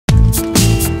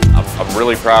I'm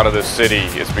really proud of this city.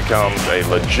 It's become a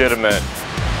legitimate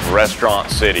restaurant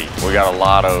city. We got a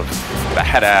lot of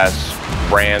badass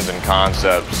brands and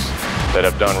concepts that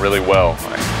have done really well.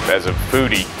 As a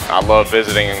foodie, I love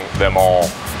visiting them all.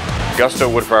 Gusto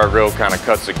Wood Fire Grill kind of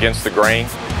cuts against the grain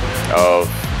of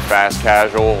fast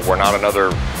casual. We're not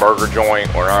another burger joint.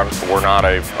 We're not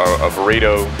a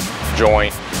burrito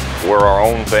joint. We're our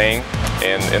own thing.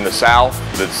 In the South,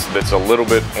 that's a little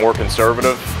bit more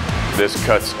conservative, this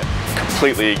cuts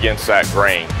completely against that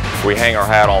grain. We hang our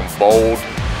hat on bold,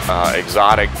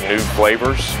 exotic, new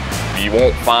flavors. You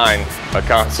won't find a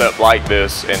concept like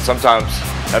this, and sometimes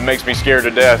that makes me scared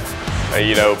to death,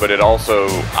 you know, but it also,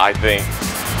 I think,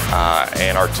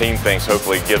 and our team thinks,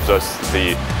 hopefully gives us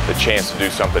the chance to do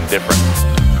something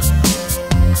different.